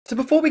So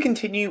before we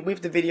continue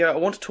with the video, I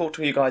want to talk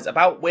to you guys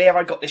about where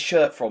I got this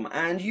shirt from,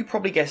 and you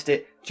probably guessed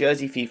it,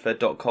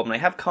 jerseyfifa.com. They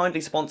have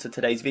kindly sponsored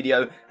today's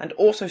video and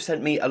also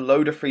sent me a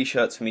load of free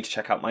shirts for me to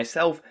check out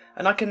myself,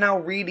 and I can now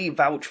really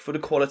vouch for the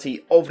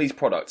quality of these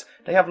products.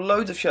 They have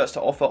loads of shirts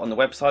to offer on the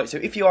website, so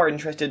if you are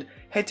interested,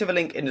 head to the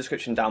link in the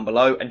description down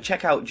below and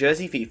check out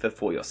Jersey FIFA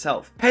for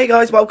yourself. Hey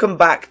guys, welcome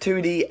back to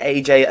the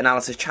AJ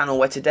Analysis channel,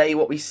 where today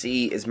what we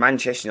see is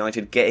Manchester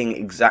United getting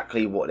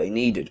exactly what they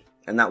needed.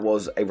 And that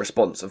was a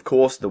response. Of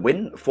course, the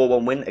win,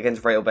 4-1 win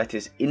against Real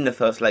Betis in the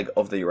first leg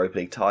of the Europa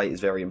League tie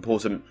is very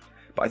important.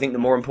 But I think the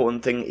more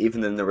important thing,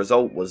 even than the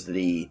result, was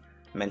the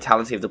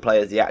mentality of the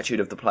players, the attitude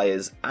of the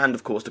players, and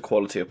of course the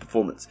quality of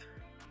performance.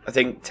 I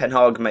think Ten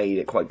Hag made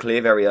it quite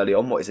clear very early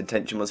on what his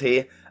intention was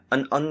here,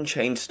 an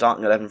unchanged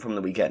starting 11 from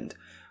the weekend.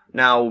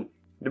 Now,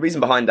 the reason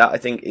behind that, I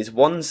think, is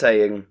one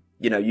saying,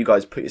 you know, you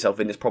guys put yourself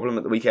in this problem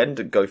at the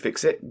weekend, go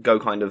fix it, go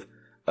kind of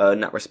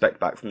earn that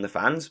respect back from the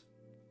fans.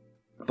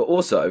 But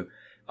also,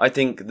 I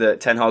think that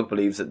Ten Hag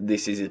believes that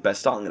this is his best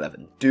starting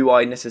 11. Do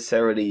I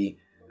necessarily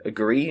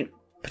agree?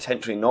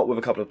 Potentially not with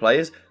a couple of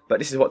players, but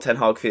this is what Ten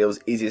Hag feels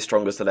is his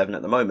strongest 11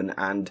 at the moment,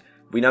 and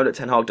we know that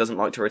Ten Hag doesn't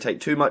like to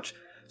rotate too much,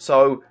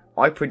 so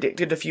I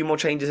predicted a few more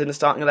changes in the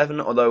starting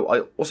 11, although I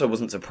also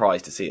wasn't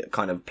surprised to see it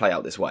kind of play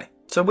out this way.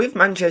 So with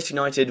Manchester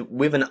United,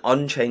 with an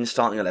unchanged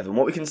starting 11,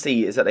 what we can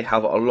see is that they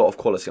have a lot of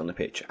quality on the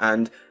pitch,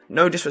 and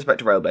no disrespect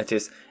to Real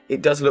Betis,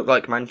 it does look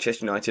like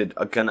Manchester United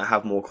are going to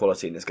have more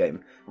quality in this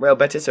game. Real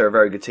Betis are a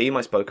very good team,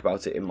 I spoke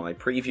about it in my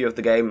preview of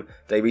the game.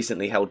 They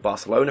recently held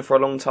Barcelona for a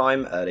long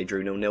time, they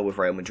drew 0-0 with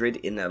Real Madrid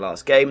in their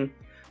last game,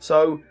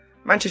 so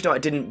Manchester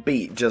United didn't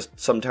beat just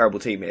some terrible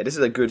team here. This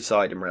is a good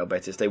side in Real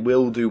Betis. They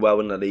will do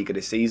well in La Liga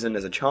this season.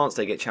 There's a chance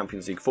they get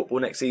Champions League football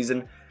next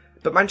season.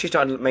 But Manchester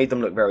United made them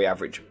look very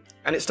average.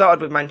 And it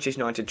started with Manchester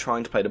United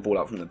trying to play the ball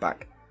out from the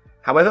back.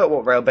 However,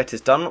 what Real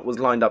Betis done was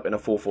lined up in a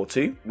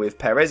 4-4-2 with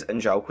Perez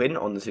and João Quinn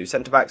on the two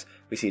centre-backs.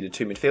 We see the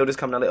two midfielders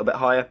coming a little bit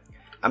higher.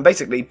 And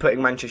basically putting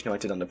Manchester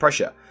United under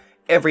pressure.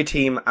 Every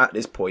team at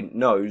this point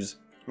knows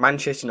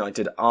Manchester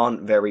United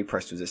aren't very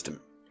press resistant.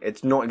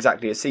 It's not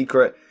exactly a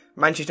secret.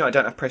 Manchester United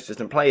don't have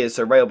press-resistant players,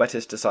 so Real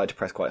Betis decide to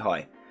press quite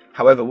high.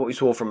 However, what we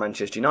saw from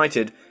Manchester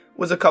United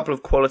was a couple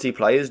of quality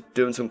players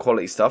doing some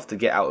quality stuff to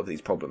get out of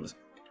these problems.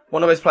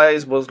 One of those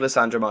players was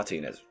Lisandro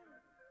Martinez.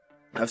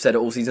 I've said it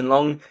all season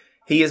long,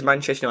 he is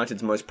Manchester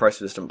United's most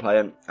press-resistant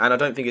player, and I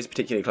don't think it's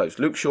particularly close.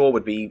 Luke Shaw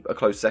would be a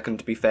close second,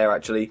 to be fair,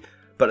 actually,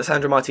 but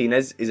Lisandro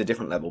Martinez is a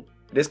different level.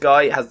 This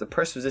guy has the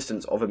press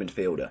resistance of a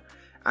midfielder,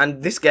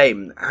 and this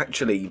game,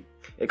 actually,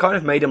 it kind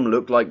of made him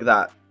look like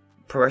that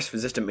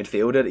press-resistant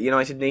midfielder that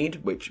United need,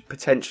 which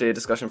potentially a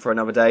discussion for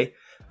another day.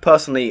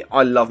 Personally,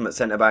 I love him at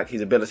centre-back.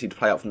 His ability to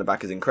play out from the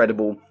back is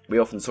incredible. We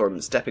often saw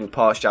him stepping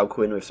past João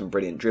Quinn with some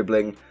brilliant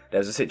dribbling. There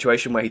was a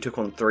situation where he took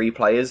on 3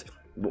 players,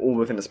 all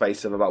within the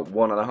space of about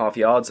 1.5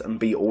 yards, and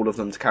beat all of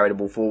them to carry the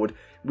ball forward.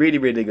 Really,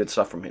 really good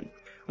stuff from him.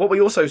 What we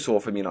also saw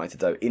from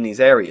United, though, in these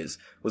areas,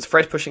 was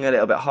Fred pushing a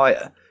little bit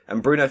higher,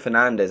 and Bruno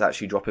Fernandes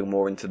actually dropping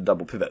more into the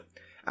double pivot.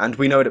 And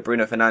we know that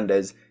Bruno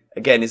Fernandes,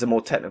 again, is a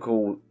more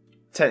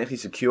technically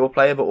secure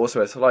player, but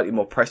also a slightly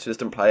more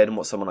press-resistant player than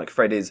what someone like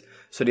Fred is.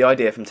 So the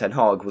idea from Ten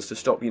Hag was to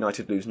stop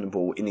United losing the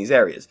ball in these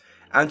areas,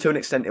 and to an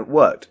extent it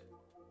worked.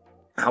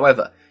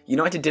 However,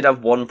 United did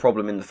have one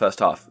problem in the first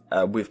half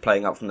with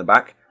playing up from the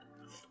back,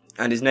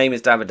 and his name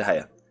is David De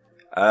Gea.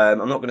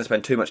 I'm not going to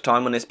spend too much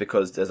time on this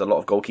because there's a lot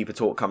of goalkeeper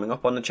talk coming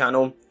up on the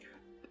channel,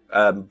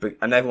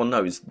 and everyone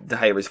knows De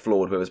Gea is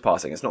flawed with his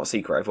passing. It's not a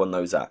secret, everyone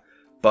knows that.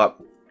 But,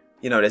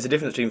 you know, there's a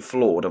difference between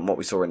flawed and what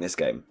we saw in this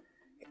game.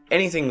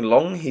 Anything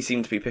long, he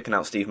seemed to be picking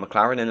out Steve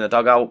McLaren in the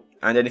dugout,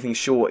 and anything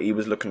short, he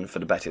was looking for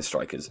the Betis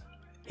strikers.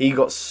 He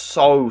got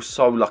so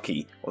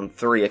lucky on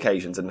 3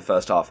 occasions in the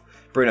first half.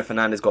 Bruno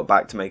Fernandes got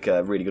back to make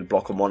a really good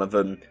block on one of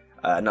them.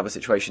 Another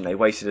situation, they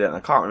wasted it, and I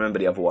can't remember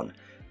the other one.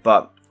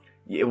 But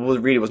it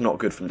really was not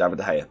good from David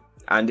De Gea.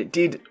 And it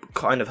did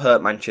kind of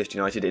hurt Manchester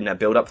United in their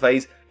build-up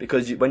phase,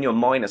 because when you're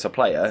minus a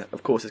player,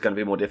 of course it's going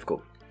to be more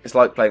difficult. It's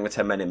like playing with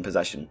 10 men in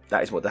possession.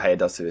 That is what De Gea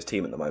does to his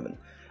team at the moment.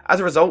 As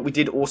a result, we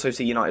did also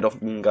see United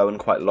often going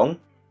quite long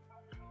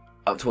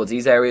up towards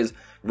these areas,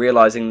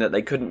 realising that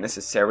they couldn't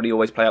necessarily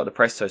always play out the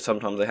press, so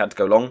sometimes they had to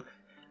go long.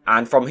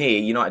 And from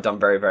here, United done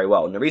very, very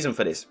well. And the reason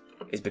for this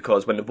is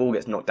because when the ball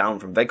gets knocked down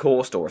from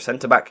Weghorst or a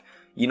centre-back,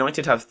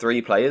 United have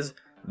 3 players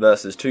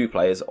versus 2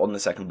 players on the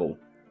second ball.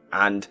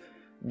 And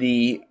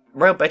the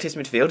Real Betis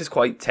midfield is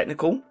quite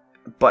technical,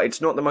 but it's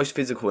not the most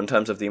physical in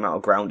terms of the amount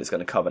of ground it's going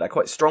to cover. They're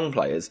quite strong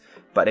players,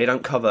 but they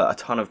don't cover a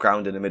ton of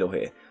ground in the middle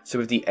here. So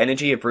with the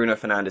energy of Bruno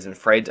Fernandes and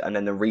Fred, and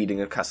then the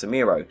reading of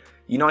Casemiro,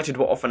 United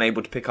were often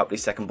able to pick up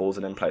these second balls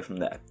and then play from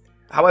there.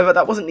 However,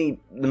 that wasn't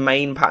the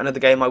main pattern of the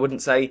game, I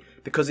wouldn't say,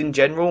 because in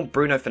general,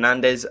 Bruno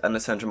Fernandes and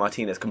Lisandro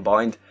Martinez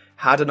combined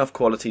had enough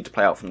quality to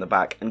play out from the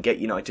back and get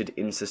United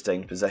in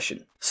sustained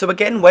possession. So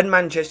again, when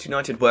Manchester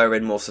United were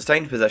in more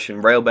sustained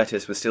possession, Real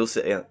Betis was still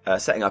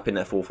setting up in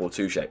their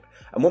 4-4-2 shape.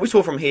 And what we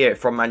saw from here,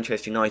 from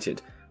Manchester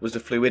United, was the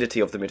fluidity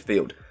of the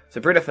midfield.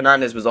 So Bruno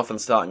Fernandes was often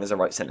starting as a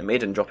right centre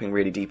mid and dropping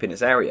really deep in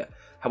his area.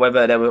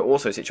 However, there were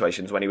also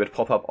situations when he would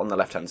pop up on the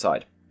left-hand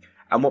side.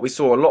 And what we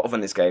saw a lot of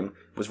in this game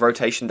was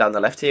rotation down the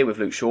left here with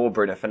Luke Shaw,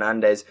 Bruno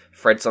Fernandes,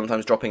 Fred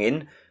sometimes dropping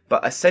in.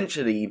 But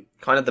essentially,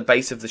 kind of the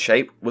base of the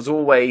shape was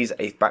always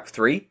a back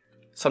three.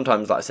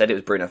 Sometimes, like I said, it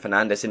was Bruno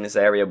Fernandes in this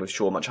area with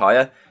Shaw much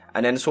higher.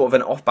 And then sort of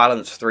an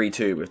off-balance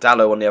 3-2 with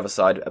Dalot on the other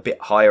side a bit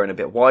higher and a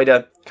bit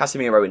wider.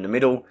 Casemiro in the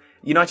middle.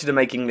 United are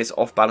making this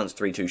off-balance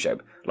 3-2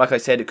 shape. Like I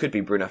said, it could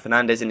be Bruno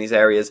Fernandes in these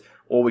areas,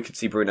 or we could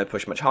see Bruno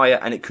push much higher,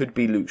 and it could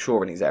be Luke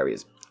Shaw in these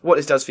areas. What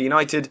this does for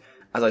United,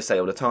 as I say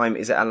all the time,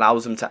 is it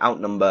allows them to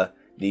outnumber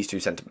these two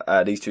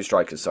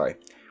strikers,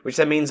 which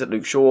then means that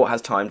Luke Shaw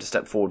has time to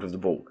step forward with the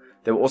ball.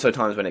 There were also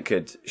times when it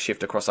could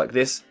shift across like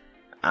this,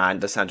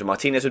 and Lisandro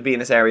Martinez would be in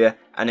this area,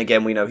 and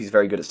again we know he's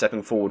very good at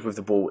stepping forward with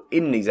the ball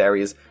in these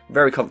areas,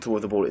 very comfortable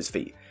with the ball at his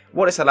feet.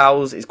 What this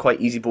allows is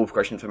quite easy ball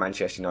progression for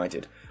Manchester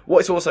United. What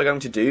it's also going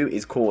to do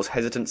is cause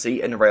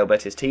hesitancy in the Real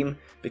Betis team,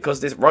 because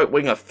this right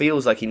winger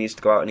feels like he needs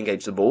to go out and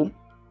engage the ball,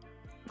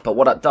 but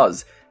what that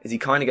does is he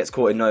kind of gets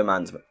caught in no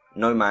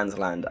man's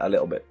land a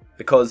little bit.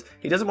 Because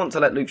he doesn't want to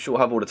let Luke Shaw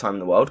have all the time in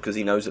the world, because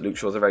he knows that Luke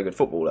Shaw is a very good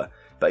footballer.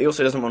 But he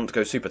also doesn't want to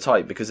go super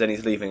tight, because then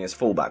he's leaving his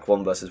fullback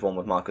 1-versus-1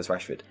 with Marcus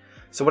Rashford.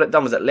 So what it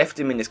done was it left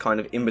him in this kind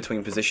of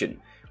in-between position,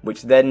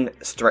 which then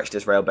stretched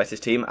this Real Betis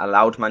team,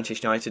 allowed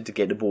Manchester United to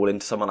get the ball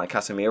into someone like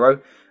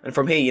Casemiro. And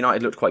from here,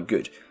 United looked quite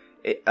good.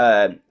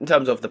 In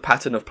terms of the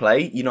pattern of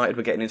play, United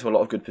were getting into a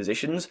lot of good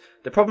positions.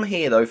 The problem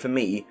here, though, for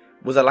me,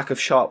 was a lack of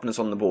sharpness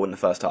on the ball in the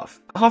first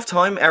half. At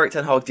half-time, Erik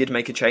ten Hag did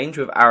make a change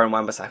with Aaron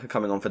Wan-Bissaka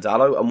coming on for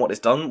Dalot, and what it's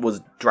done was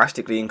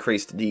drastically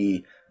increased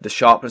the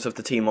sharpness of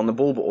the team on the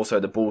ball, but also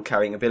the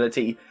ball-carrying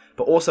ability.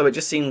 But also, it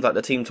just seemed like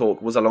the team talk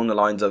was along the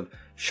lines of,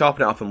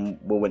 sharpen it up and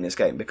we'll win this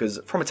game. Because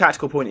from a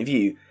tactical point of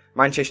view,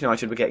 Manchester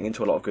United were getting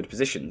into a lot of good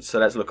positions, so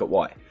let's look at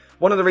why.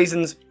 One of the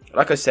reasons,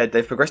 like I said,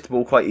 they've progressed the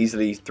ball quite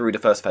easily through the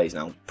first phase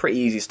now. Pretty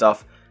easy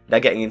stuff.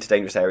 They're getting into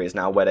dangerous areas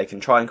now where they can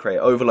try and create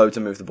overloads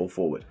and move the ball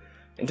forward.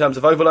 In terms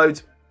of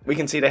overloads, we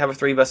can see they have a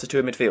 3-versus-2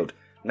 in midfield.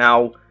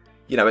 Now,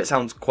 you know, it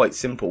sounds quite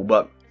simple,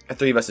 but a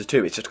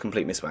 3-versus-2 is just a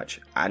complete mismatch.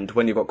 And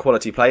when you've got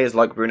quality players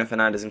like Bruno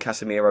Fernandes and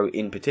Casemiro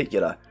in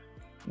particular,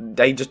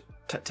 they just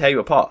tear you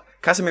apart.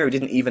 Casemiro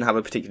didn't even have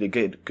a particularly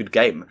good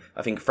game.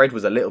 I think Fred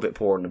was a little bit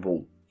poor on the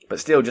ball. But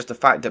still, just the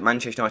fact that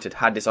Manchester United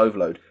had this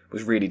overload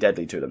was really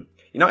deadly to them.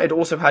 United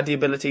also had the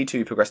ability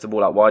to progress the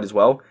ball out wide as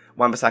well.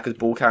 Wan-Bissaka's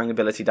ball-carrying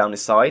ability down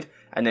his side,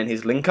 and then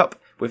his link-up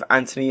with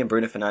Antony and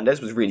Bruno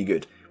Fernandes was really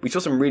good. We saw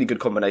some really good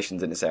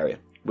combinations in this area,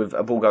 with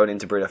a ball going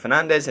into Bruno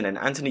Fernandes, and then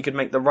Antony could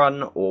make the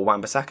run, or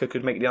Wan-Bissaka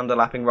could make the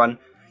underlapping run.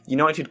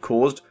 United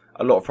caused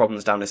a lot of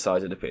problems down this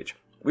side of the pitch.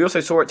 We also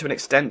saw it to an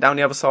extent down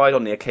the other side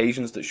on the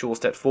occasions that Shaw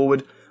stepped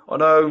forward,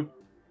 although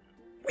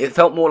it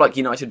felt more like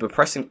United were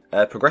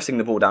progressing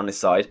the ball down this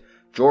side,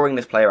 drawing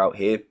this player out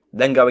here,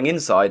 then going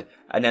inside,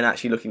 and then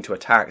actually looking to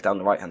attack down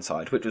the right-hand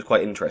side, which was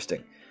quite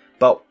interesting.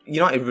 But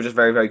United were just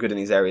very, very good in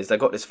these areas. They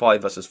got this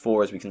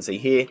 5-versus-4, as we can see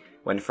here,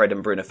 when Fred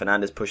and Bruno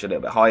Fernandes push a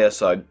little bit higher,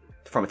 so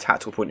from a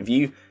tactical point of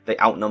view, they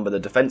outnumber the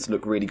defence,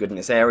 look really good in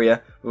this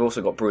area. We've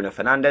also got Bruno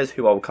Fernandes,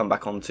 who I will come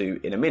back onto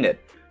in a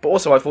minute. But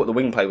also, I thought the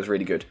wing play was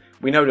really good.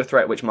 We know the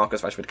threat which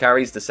Marcus Rashford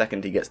carries. The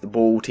second he gets the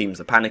ball,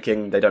 teams are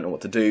panicking, they don't know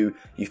what to do.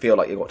 You feel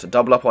like you've got to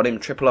double up on him,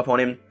 triple up on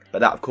him, but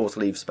that, of course,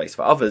 leaves space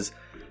for others.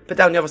 But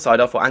down the other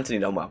side, I thought Antony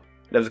done well.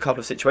 There was a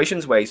couple of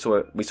situations where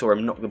we saw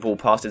him knock the ball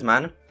past his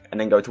man and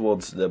then go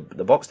towards the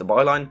box, the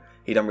byline.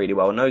 He done really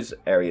well in those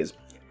areas.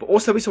 But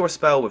also we saw a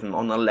spell with him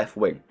on the left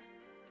wing.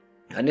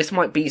 And this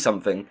might be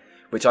something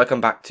which I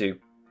come back to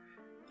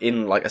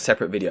in like a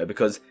separate video,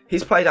 because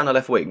his play down the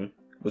left wing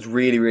was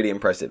really, really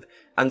impressive.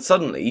 And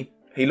suddenly,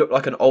 he looked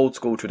like an old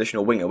school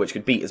traditional winger which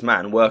could beat his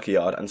man, work a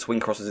yard, and swing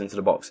crosses into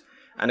the box.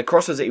 And the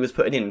crosses that he was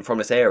putting in from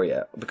this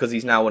area, because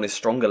he's now on his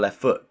stronger left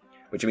foot,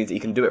 which means that he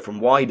can do it from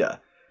wider,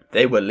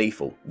 they were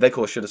lethal. They, of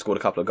course, should have scored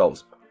a couple of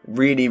goals.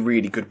 Really,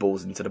 really good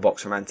balls into the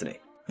box from Antony.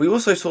 We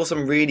also saw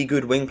some really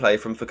good wing play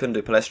from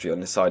Facundo Pellistri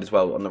on this side as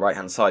well, on the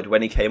right-hand side.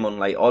 When he came on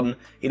late on,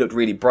 he looked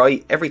really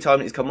bright. Every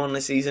time he's come on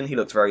this season, he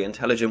looks very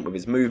intelligent with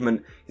his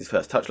movement. His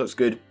first touch looks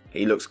good.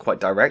 He looks quite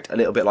direct, a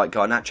little bit like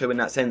Garnacho in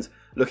that sense,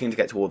 looking to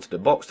get towards the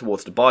box,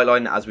 towards the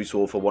byline, as we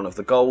saw for one of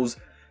the goals.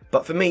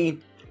 But for me,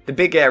 the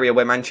big area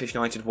where Manchester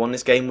United won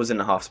this game was in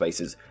the half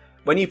spaces.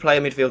 When you play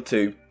a midfield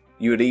two,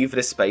 you leave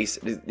this space,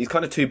 these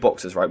kind of two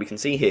boxes, right? We can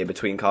see here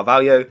between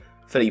Carvalho,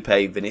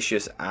 Felipe,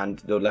 Vinicius, and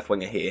the left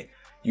winger here.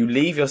 You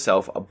leave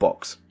yourself a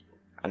box.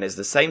 And there's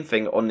the same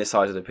thing on this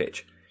side of the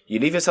pitch. You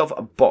leave yourself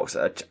a box,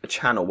 a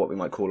channel, what we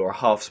might call, or a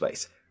half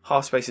space.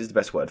 Half space is the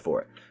best word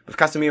for it. With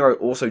Casemiro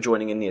also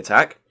joining in the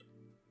attack,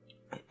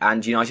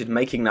 and United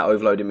making that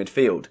overload in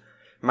midfield,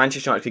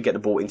 Manchester United could get the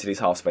ball into these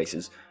half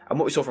spaces. And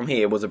what we saw from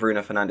here was a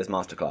Bruno Fernandes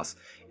masterclass.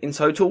 In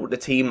total, the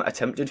team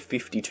attempted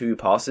 52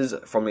 passes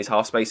from these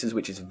half spaces,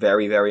 which is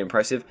very, very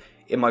impressive.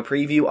 In my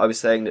preview, I was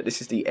saying that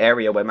this is the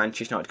area where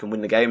Manchester United can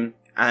win the game,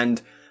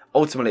 and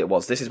ultimately it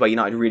was. This is where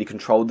United really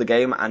controlled the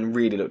game and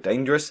really looked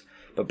dangerous.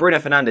 But Bruno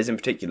Fernandes in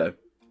particular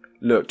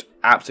looked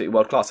absolutely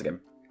world class again.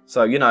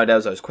 So, you know, there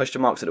was those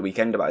question marks at the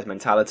weekend about his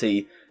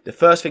mentality. The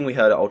first thing we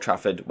heard at Old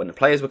Trafford when the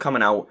players were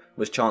coming out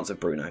was chants of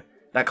Bruno.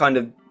 That kind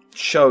of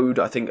showed,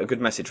 I think, a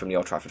good message from the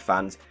Old Trafford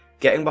fans.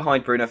 Getting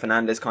behind Bruno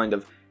Fernandes, kind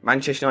of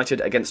Manchester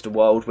United against the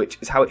world, which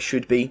is how it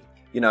should be.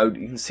 You know,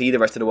 you can see the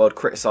rest of the world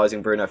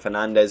criticising Bruno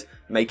Fernandes,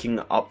 making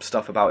up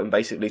stuff about him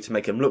basically to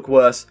make him look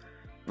worse.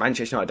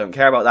 Manchester United don't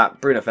care about that.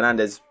 Bruno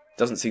Fernandes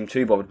doesn't seem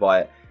too bothered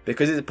by it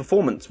because his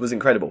performance was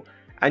incredible.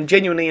 And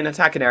genuinely in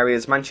attacking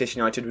areas, Manchester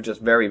United were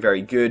just very,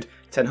 very good.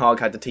 Ten Hag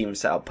had the team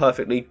set up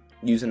perfectly,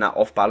 using that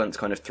off-balance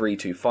kind of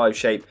 3-2-5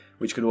 shape,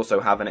 which could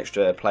also have an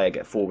extra player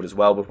get forward as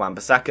well with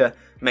Wan-Bissaka,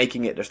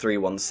 making it the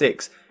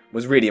 3-1-6,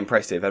 was really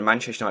impressive. And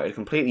Manchester United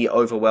completely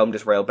overwhelmed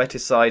this Real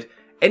Betis side,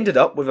 ended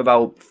up with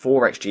about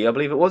 4 XG, I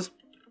believe it was,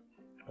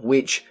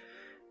 which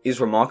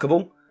is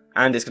remarkable.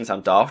 And it's going to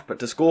sound daft, but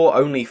to score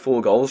only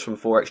 4 goals from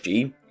 4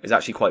 XG is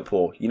actually quite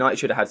poor. United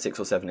should have had 6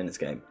 or 7 in this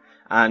game.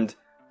 And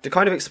to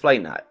kind of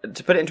explain that,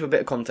 to put it into a bit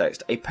of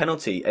context, a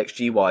penalty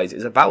XG-wise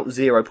is about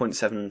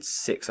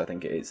 0.76, I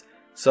think it is.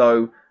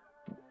 So,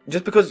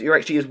 just because your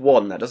XG is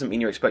 1, that doesn't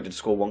mean you're expected to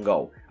score 1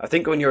 goal. I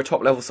think when you're a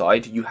top-level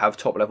side, you have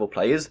top-level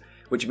players,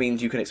 which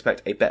means you can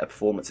expect a better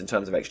performance in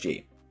terms of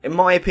XG. In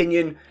my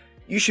opinion,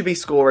 you should be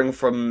scoring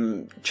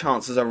from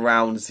chances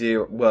around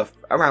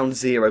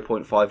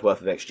 0.5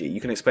 worth of XG.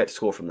 You can expect to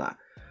score from that.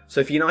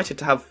 So for United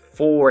to have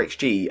 4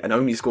 XG and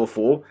only score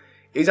 4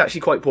 is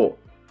actually quite poor.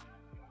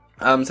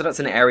 So that's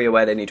an area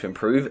where they need to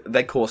improve.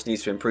 Their course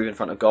needs to improve in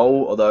front of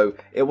goal, although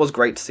it was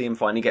great to see him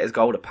finally get his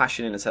goal. The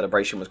passion in the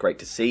celebration was great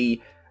to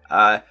see.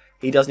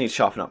 He does need to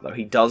sharpen up though.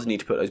 He does need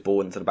to put those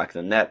balls into the back of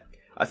the net.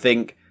 I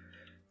think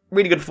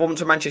really good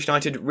performance from Manchester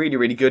United. Really,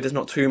 really good. There's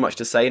not too much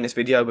to say in this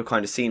video. We've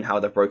kind of seen how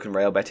they've broken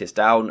Real Betis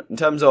down. In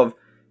terms of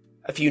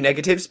a few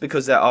negatives,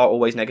 because there are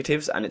always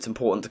negatives, and it's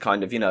important to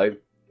kind of, you know,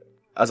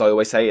 as I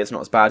always say, it's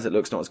not as bad as it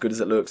looks, not as good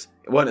as it looks.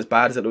 It weren't as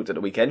bad as it looked at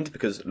the weekend,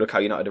 because look how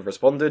United have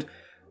responded.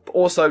 But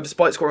also,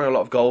 despite scoring a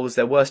lot of goals,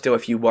 there were still a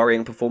few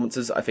worrying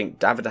performances. I think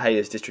David De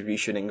Gea's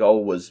distribution in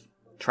goal was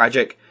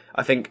tragic.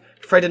 I think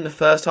Fred in the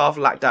first half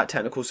lacked that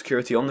technical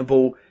security on the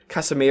ball.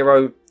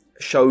 Casemiro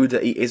showed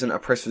that he isn't a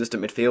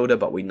press-resistant midfielder,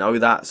 but we know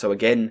that. So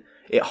again,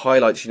 it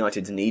highlights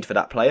United's need for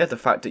that player. The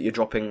fact that you're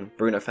dropping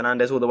Bruno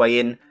Fernandes all the way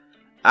in.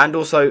 And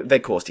also,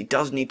 Weghorst, he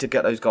does need to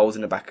get those goals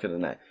in the back of the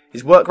net.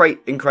 His work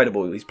rate,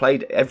 incredible. He's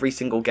played every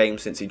single game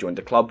since he joined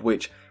the club,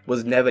 which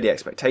was never the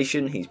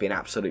expectation. He's been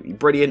absolutely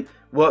brilliant,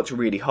 worked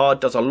really hard,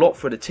 does a lot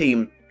for the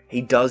team.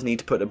 He does need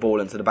to put the ball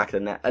into the back of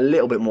the net a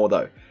little bit more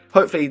though.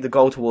 Hopefully the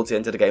goal towards the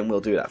end of the game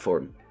will do that for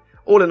him.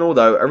 All in all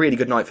though, a really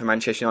good night for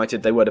Manchester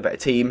United. They were the better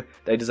team.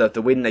 They deserved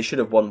the win. They should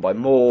have won by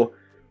more.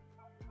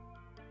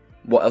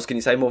 What else can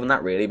you say more than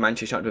that really?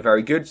 Manchester United were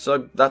very good,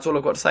 so that's all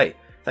I've got to say.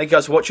 Thank you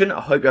guys for watching.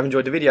 I hope you have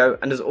enjoyed the video,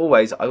 and as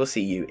always, I will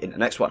see you in the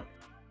next one.